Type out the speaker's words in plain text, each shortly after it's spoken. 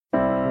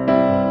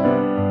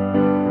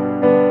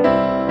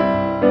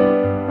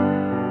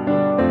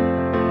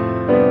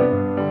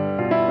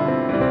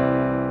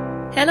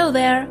Hello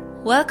there!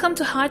 Welcome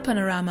to Heart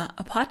Panorama,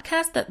 a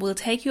podcast that will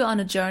take you on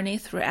a journey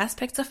through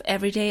aspects of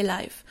everyday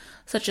life,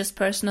 such as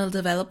personal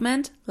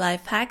development,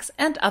 life hacks,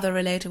 and other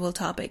relatable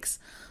topics.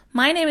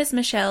 My name is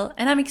Michelle,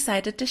 and I'm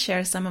excited to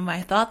share some of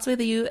my thoughts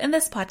with you in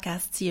this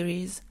podcast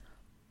series.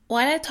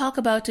 While I talk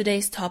about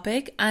today's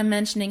topic, I'm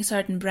mentioning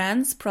certain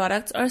brands,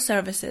 products, or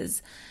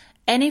services.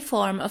 Any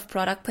form of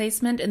product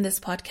placement in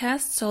this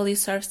podcast solely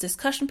serves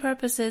discussion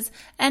purposes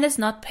and is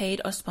not paid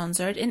or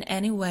sponsored in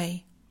any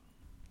way.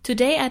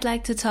 Today I'd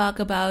like to talk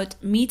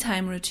about me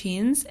time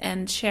routines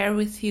and share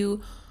with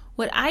you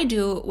what I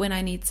do when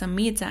I need some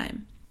me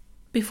time.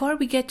 Before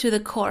we get to the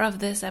core of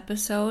this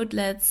episode,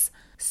 let's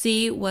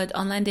see what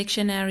online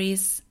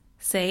dictionaries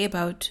say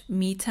about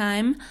me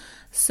time.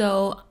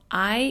 So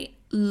I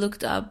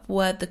looked up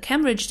what the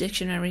Cambridge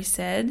Dictionary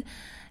said,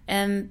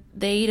 and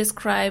they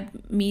describe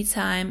me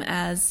time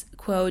as,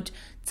 quote,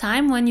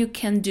 time when you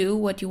can do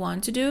what you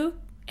want to do,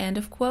 end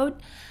of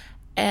quote.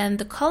 And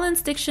the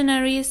Collins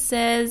Dictionary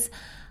says,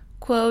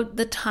 quote,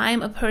 the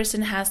time a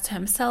person has to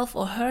himself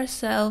or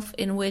herself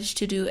in which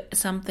to do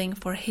something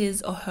for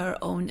his or her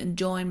own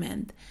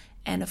enjoyment,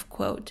 end of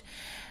quote.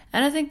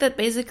 And I think that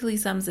basically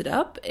sums it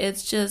up.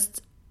 It's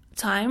just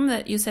time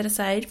that you set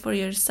aside for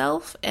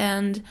yourself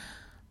and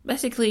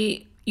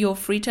basically your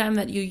free time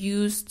that you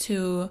use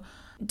to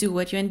do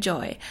what you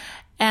enjoy.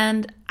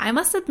 And I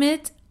must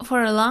admit,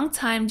 for a long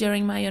time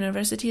during my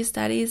university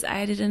studies,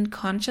 I didn't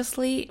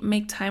consciously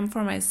make time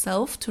for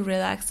myself to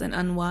relax and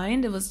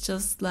unwind. It was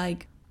just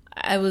like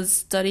I was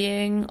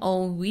studying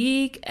all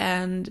week,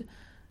 and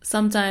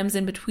sometimes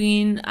in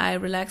between I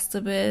relaxed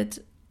a bit,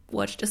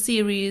 watched a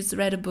series,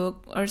 read a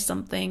book or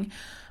something,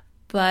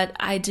 but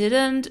I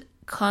didn't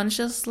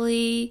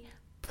consciously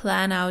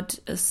plan out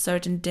a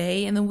certain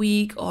day in the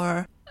week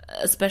or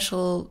a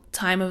special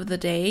time of the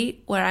day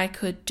where I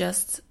could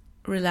just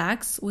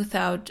relax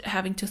without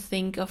having to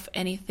think of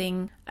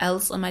anything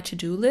else on my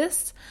to-do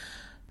list.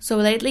 So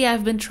lately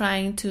I've been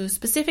trying to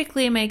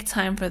specifically make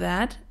time for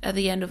that at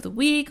the end of the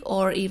week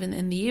or even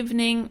in the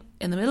evening,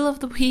 in the middle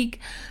of the week.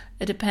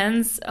 It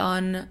depends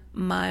on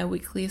my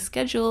weekly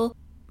schedule,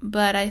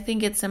 but I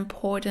think it's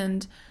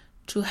important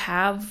to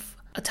have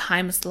a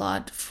time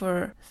slot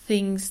for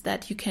things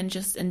that you can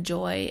just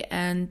enjoy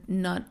and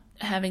not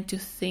having to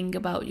think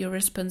about your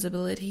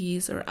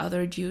responsibilities or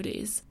other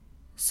duties.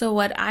 So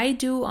what I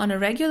do on a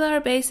regular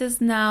basis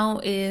now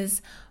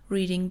is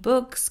reading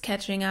books,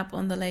 catching up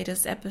on the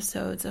latest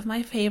episodes of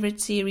my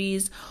favorite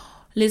series,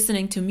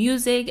 listening to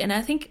music, and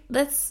I think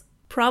that's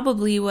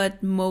probably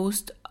what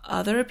most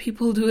other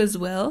people do as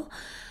well.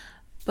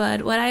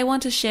 But what I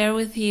want to share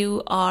with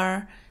you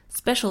are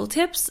special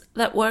tips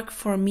that work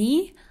for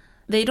me.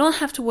 They don't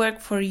have to work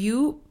for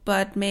you,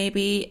 but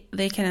maybe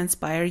they can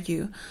inspire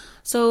you.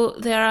 So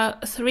there are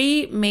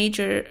 3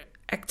 major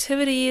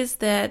activities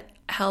that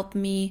help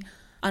me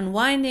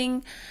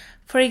unwinding.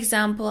 For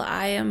example,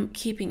 I am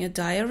keeping a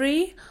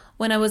diary.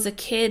 When I was a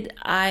kid,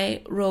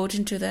 I wrote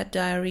into that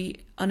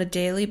diary on a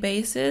daily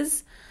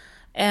basis.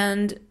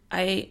 And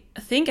I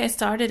think I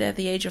started at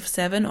the age of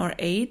 7 or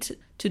 8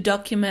 to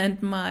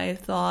document my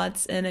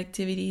thoughts and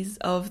activities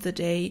of the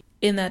day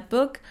in that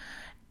book.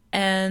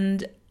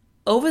 And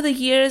over the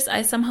years,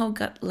 I somehow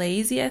got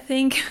lazy, I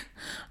think.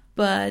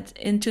 But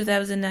in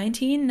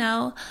 2019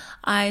 now,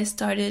 I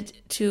started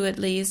to at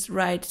least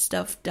write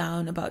stuff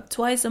down about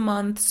twice a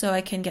month so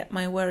I can get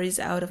my worries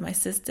out of my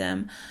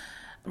system,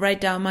 write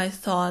down my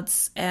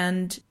thoughts,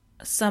 and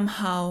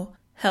somehow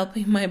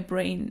helping my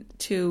brain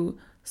to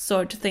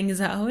sort things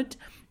out.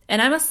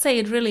 And I must say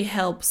it really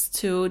helps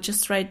to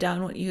just write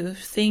down what you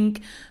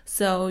think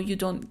so you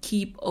don't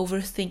keep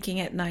overthinking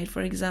at night,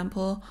 for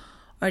example,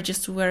 or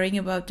just worrying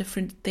about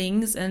different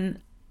things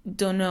and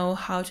don't know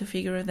how to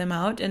figure them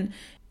out. And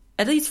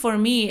at least for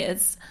me,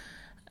 it's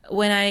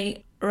when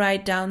I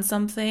write down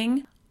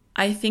something,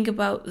 I think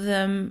about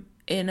them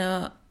in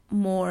a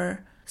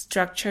more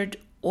structured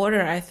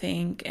order, I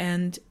think,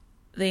 and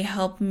they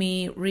help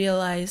me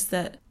realize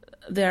that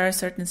there are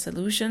certain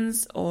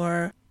solutions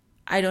or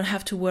I don't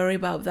have to worry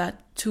about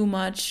that too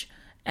much.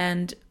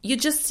 And you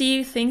just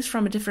see things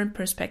from a different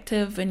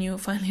perspective when you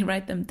finally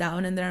write them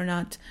down and they're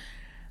not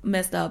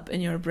messed up in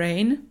your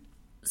brain.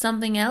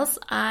 Something else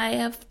I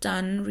have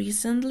done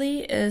recently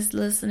is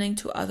listening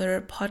to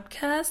other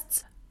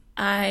podcasts.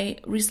 I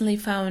recently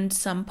found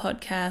some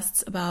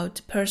podcasts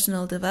about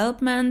personal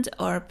development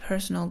or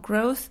personal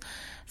growth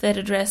that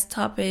address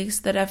topics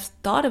that I've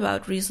thought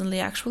about recently,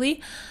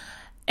 actually.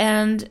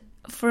 And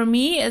for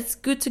me, it's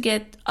good to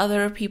get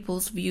other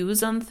people's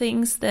views on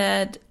things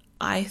that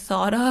I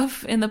thought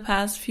of in the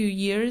past few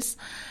years.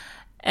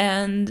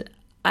 And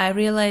I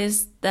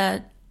realized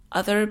that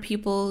other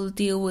people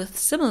deal with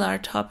similar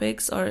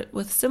topics or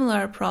with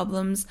similar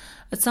problems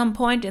at some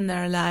point in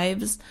their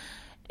lives.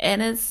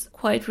 And it's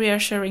quite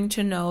reassuring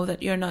to know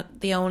that you're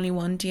not the only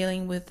one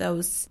dealing with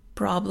those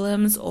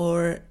problems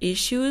or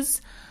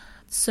issues.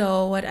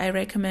 So what I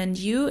recommend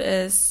you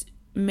is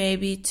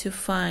maybe to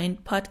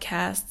find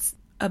podcasts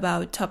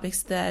about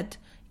topics that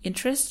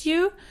interest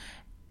you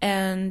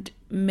and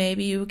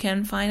maybe you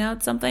can find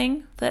out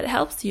something that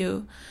helps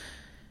you.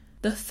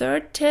 The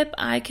third tip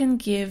I can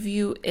give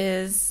you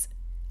is,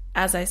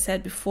 as I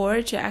said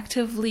before, to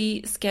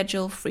actively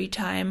schedule free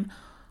time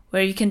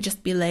where you can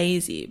just be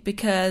lazy,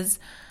 because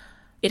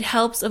it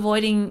helps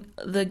avoiding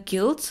the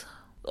guilt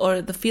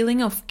or the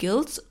feeling of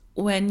guilt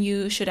when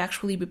you should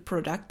actually be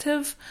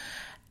productive.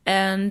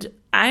 And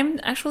I'm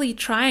actually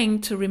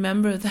trying to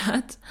remember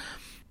that.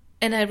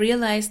 And I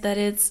realized that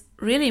it's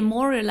really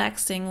more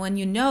relaxing when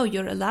you know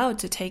you're allowed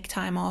to take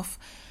time off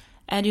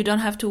and you don't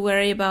have to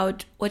worry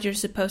about what you're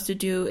supposed to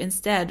do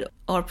instead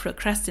or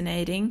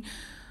procrastinating.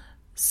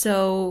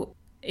 So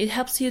it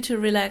helps you to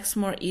relax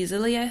more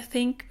easily, I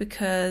think,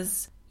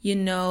 because you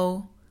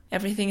know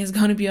everything is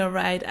going to be all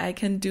right. I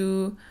can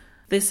do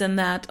this and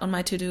that on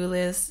my to-do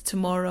list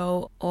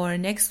tomorrow or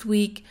next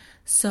week.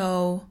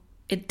 So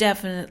it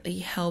definitely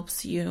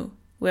helps you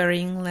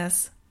worrying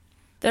less.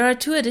 There are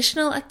 2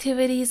 additional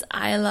activities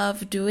I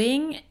love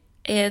doing.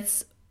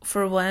 It's,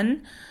 for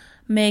one,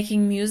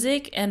 making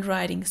music and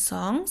writing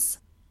songs.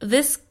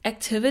 This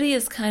activity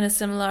is kind of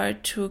similar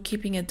to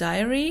keeping a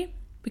diary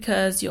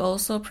because you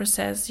also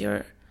process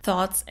your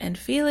thoughts and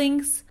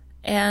feelings.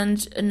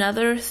 And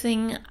another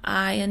thing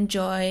I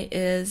enjoy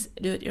is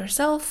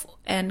do-it-yourself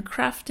and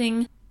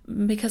crafting,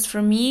 because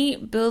for me,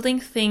 building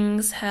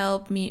things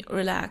help me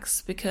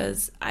relax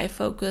because I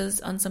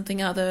focus on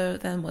something other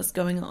than what's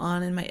going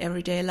on in my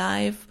everyday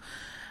life.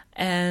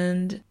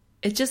 And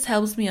it just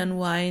helps me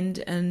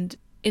unwind. And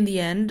in the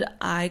end,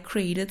 I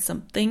created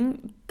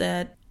something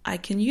that I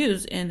can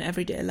use in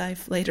everyday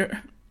life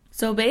later.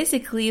 So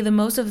basically, the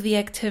most of the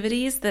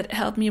activities that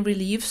help me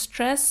relieve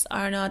stress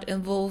are not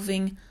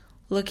involving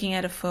looking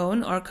at a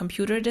phone or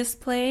computer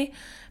display,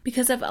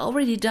 because I've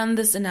already done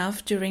this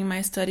enough during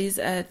my studies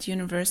at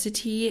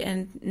university,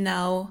 and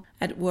now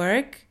at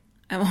work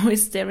I'm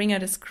always staring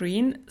at a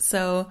screen.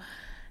 So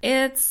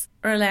it's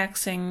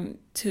relaxing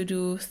to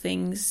do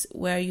things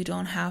where you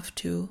don't have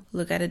to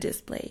look at a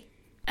display.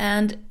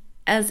 And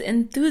as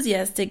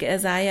enthusiastic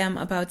as I am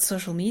about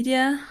social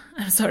media,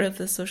 I'm sort of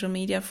the social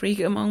media freak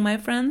among my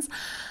friends,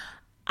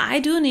 I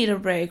do need a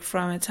break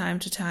from it time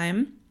to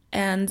time.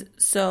 And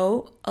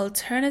so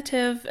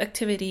alternative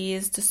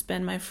activities to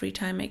spend my free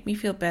time make me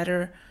feel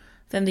better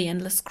than the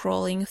endless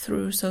scrolling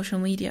through social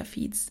media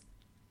feeds.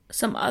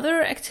 Some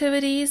other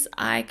activities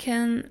I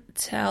can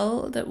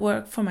tell that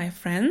work for my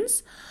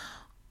friends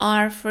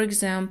are, for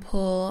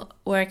example,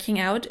 working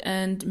out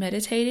and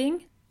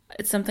meditating.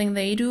 It's something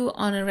they do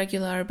on a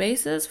regular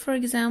basis, for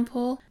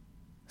example.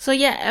 So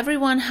yeah,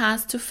 everyone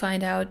has to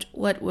find out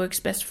what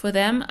works best for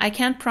them. I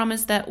can't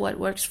promise that what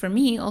works for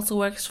me also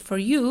works for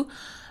you,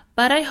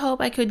 but I hope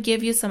I could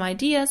give you some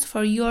ideas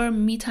for your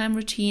me time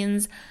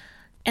routines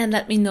and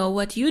let me know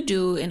what you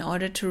do in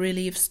order to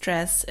relieve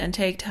stress and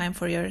take time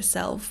for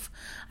yourself.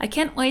 I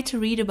can't wait to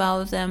read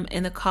about them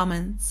in the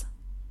comments.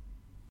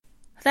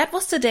 That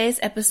was today's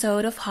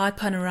episode of Heart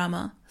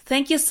Panorama.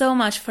 Thank you so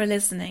much for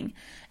listening.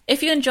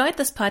 If you enjoyed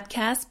this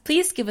podcast,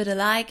 please give it a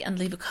like and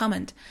leave a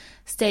comment.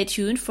 Stay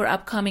tuned for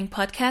upcoming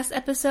podcast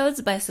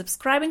episodes by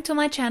subscribing to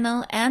my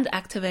channel and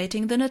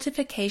activating the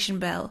notification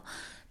bell.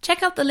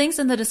 Check out the links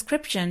in the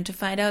description to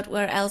find out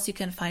where else you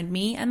can find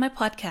me and my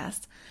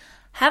podcast.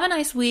 Have a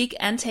nice week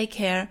and take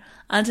care.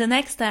 Until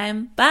next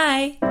time,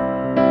 bye!